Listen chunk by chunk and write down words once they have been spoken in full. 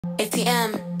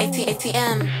ATM,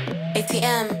 ATM,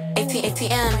 ATM,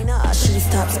 ATM. Shoes,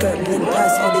 top, skirt, blink,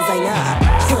 purse, or designer.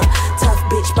 Tough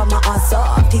bitch, but my ass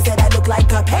soft. He said I look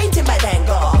like a painting by Van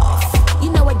Gogh.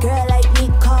 You know a girl like me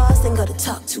cost, ain't gotta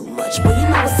talk too much, but you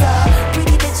know what's up.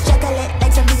 Pretty bitch, chocolate,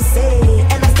 like some say,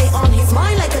 and I stay on his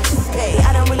mind like a toupee.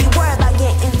 I don't really worry about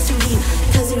getting too deep,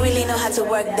 cause he really know how to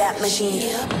work that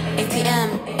machine. ATM,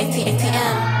 ATM,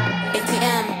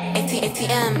 ATM,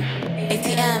 ATM,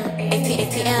 ATM,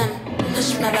 ATM.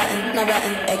 Push my button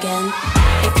again.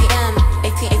 ATM,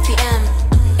 ATM, ATM,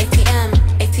 ATM,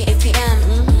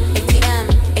 ATM,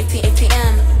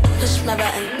 ATM. Push my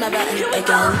button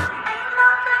again.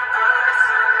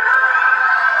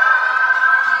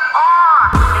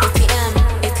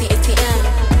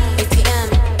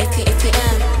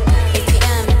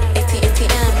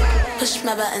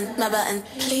 My button,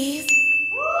 please.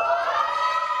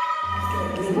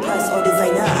 Purse or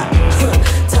designer.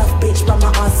 Tough bitch, but my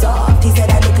ass soft. He said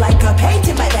I look like a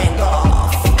painting by Van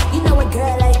Gogh. You know a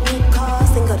girl like me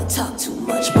cost, ain't gotta talk too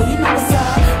much, but you know what's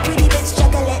up. Pretty bitch,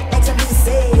 chocolate, like some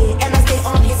say, and I stay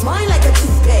on his mind like a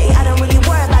toupee. I don't really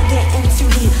worry about getting too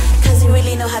deep, cause he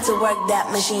really know how to work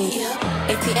that machine.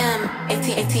 ATM,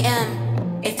 ATM,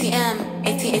 ATM,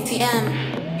 ATM,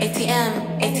 ATM,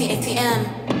 ATM.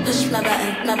 Push my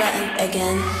button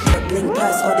again. Blink,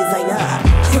 purse or designer.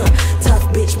 Tough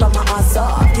bitch, but my ass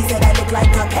soft. He said I look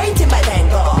like a painting by Van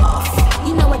Gogh.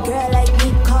 You know a girl like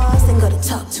me cost, ain't gotta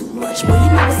talk too much, but you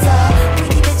know what's up.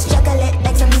 Pretty bitch, chocolate,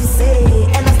 like some say,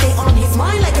 and I stay on his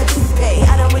mind like a toupee.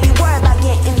 I don't really worry about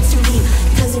getting too deep,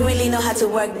 cause he really know how to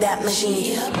work that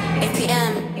machine.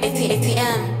 ATM, ATM,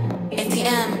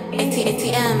 ATM,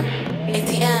 ATM,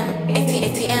 ATM,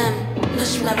 ATM.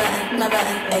 Push my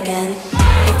button again.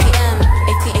 ATM,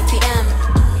 ATM,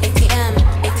 ATM,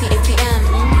 ATM,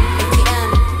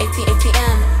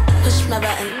 ATM. Push my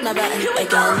button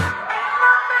again.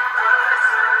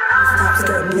 Top,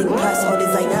 skirt, blink, purse or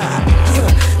designer.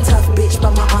 Tough bitch,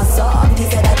 but my ass soft. He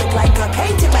said I look like a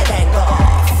painting by Van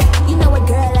Gogh. You know a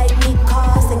girl like me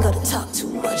cost, ain't gotta talk too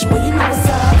much, but you know what's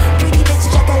up. Pretty bitch,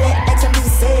 chocolate, like some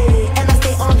say, and I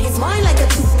stay on his mind like a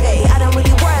toupee. I don't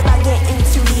really worry about getting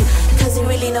too deep, cause he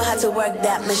really know how to work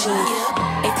that machine.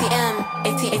 ATM,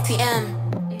 ATM,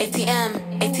 ATM,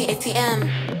 ATM,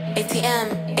 ATM,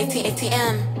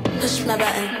 ATM. Push my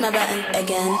button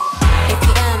again.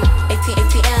 ATM,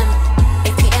 ATM,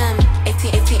 ATM,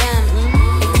 ATM,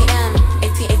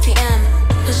 ATM.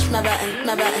 Push my button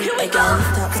again.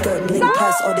 Top, skirt, blink,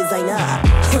 purse or designer.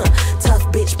 Tough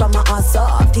bitch, but my ass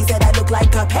soft. He said I look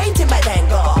like a painting by Van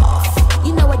Gogh.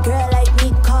 You know a girl like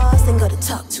me cost, ain't gotta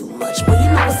talk too much, but you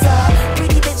know what's up.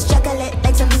 Pretty bitch, chocolate,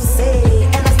 like some say,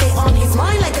 and I stay on his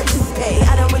mind like a toupee.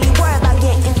 I don't really worry about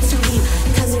getting too deep,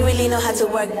 cause he really know how to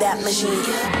work that machine.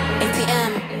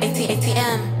 ATM, ATM,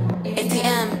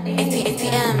 ATM,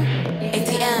 ATM,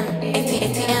 ATM,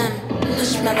 ATM.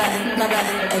 Push my button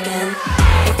again.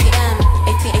 ATM,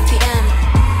 ATM,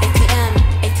 ATM,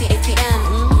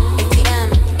 ATM,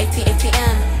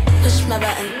 ATM. Push my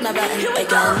button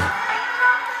again.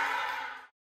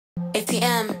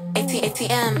 ATM,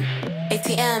 ATM,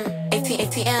 ATM,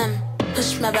 ATM.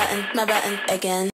 Push my button again.